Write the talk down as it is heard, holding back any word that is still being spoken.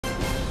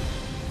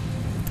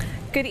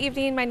Good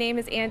evening. My name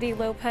is Andy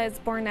Lopez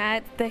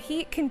Barnett. The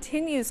heat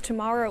continues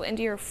tomorrow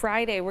into your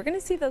Friday. We're going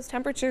to see those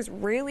temperatures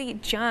really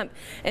jump,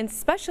 and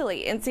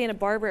especially in Santa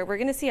Barbara, we're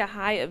going to see a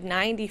high of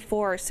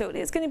 94. So it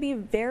is going to be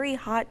very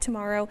hot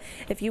tomorrow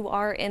if you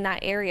are in that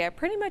area.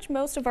 Pretty much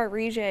most of our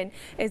region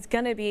is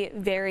going to be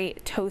very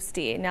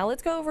toasty. Now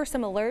let's go over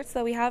some alerts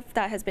that we have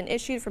that has been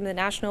issued from the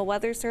National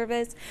Weather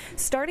Service,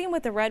 starting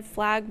with the red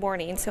flag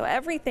warning. So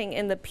everything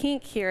in the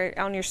pink here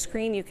on your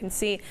screen you can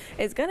see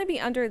is going to be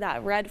under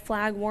that red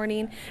flag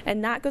warning.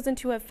 And that goes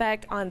into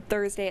effect on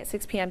Thursday at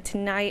 6 p.m.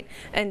 tonight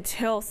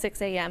until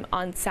 6 a.m.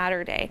 on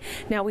Saturday.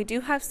 Now we do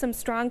have some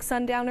strong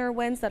sundowner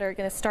winds that are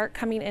going to start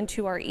coming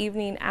into our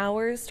evening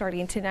hours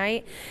starting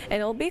tonight,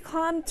 and it'll be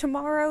calm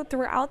tomorrow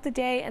throughout the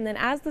day, and then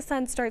as the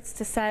sun starts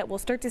to set, we'll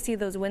start to see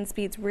those wind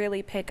speeds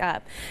really pick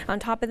up. On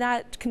top of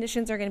that,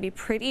 conditions are going to be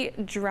pretty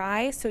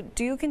dry, so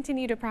do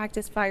continue to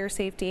practice fire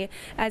safety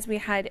as we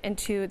head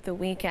into the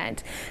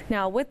weekend.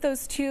 Now with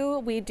those two,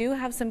 we do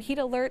have some heat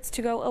alerts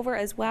to go over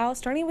as well,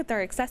 starting with our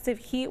excessive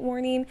heat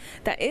warning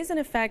that is in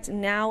effect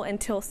now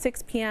until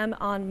 6 p.m.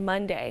 on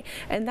Monday.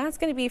 And that's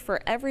going to be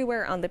for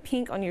everywhere on the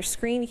pink on your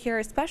screen here,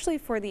 especially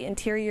for the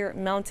interior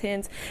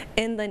mountains,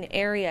 inland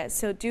areas.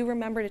 So do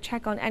remember to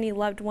check on any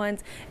loved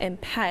ones and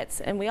pets.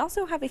 And we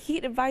also have a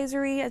heat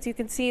advisory, as you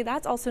can see,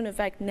 that's also in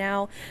effect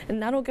now, and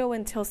that'll go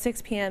until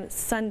 6 p.m.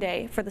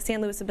 Sunday for the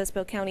San Luis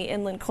Obispo County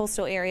inland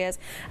coastal areas,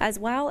 as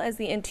well as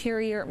the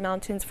interior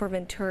mountains for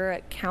Ventura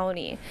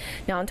County.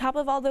 Now on top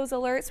of all those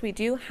alerts, we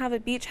do have a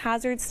beach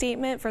hazard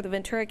statement for the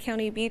Ventura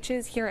County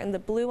beaches here in the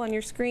blue on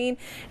your screen,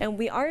 and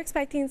we are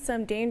expecting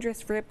some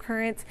dangerous rip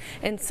currents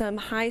and some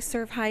high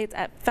surf heights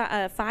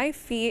at 5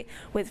 feet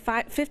with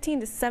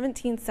 15 to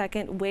 17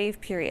 second wave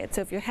period.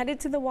 So if you're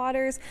headed to the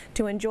waters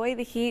to enjoy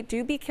the heat,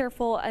 do be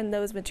careful in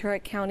those Ventura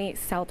County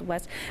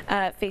southwest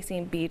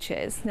facing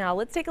beaches. Now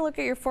let's take a look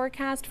at your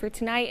forecast for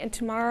tonight and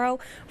tomorrow.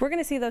 We're going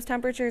to see those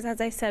temperatures,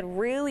 as I said,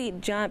 really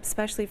jump,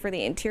 especially for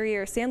the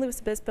interior. San Luis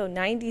Obispo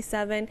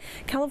 97,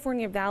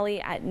 California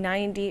Valley at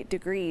 90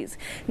 degrees.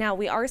 Now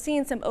we are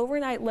seeing some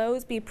overnight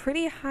lows be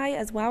pretty high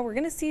as well. We're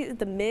going to see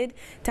the mid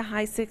to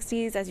high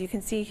 60s, as you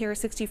can see here,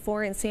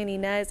 64 in San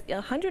Ynez,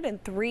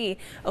 103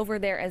 over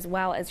there as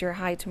well as your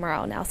high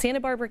tomorrow. Now Santa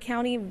Barbara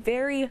County,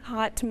 very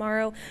hot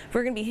tomorrow.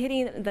 We're going to be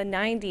hitting the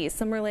 90s.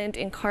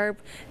 Summerland and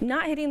Carp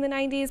not hitting the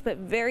 90s, but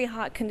very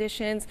hot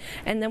conditions.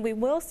 And then we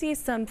will see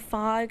some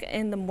fog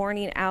in the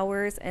morning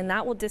hours, and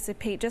that will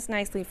dissipate just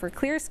nicely for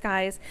clear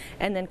skies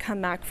and then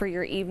come back for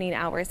your evening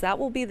hours. That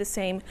will be the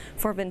same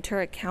for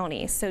Ventura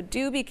County. So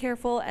do be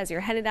careful as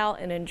you're headed out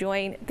and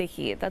enjoying the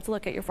heat. Let's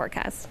look at your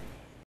forecast.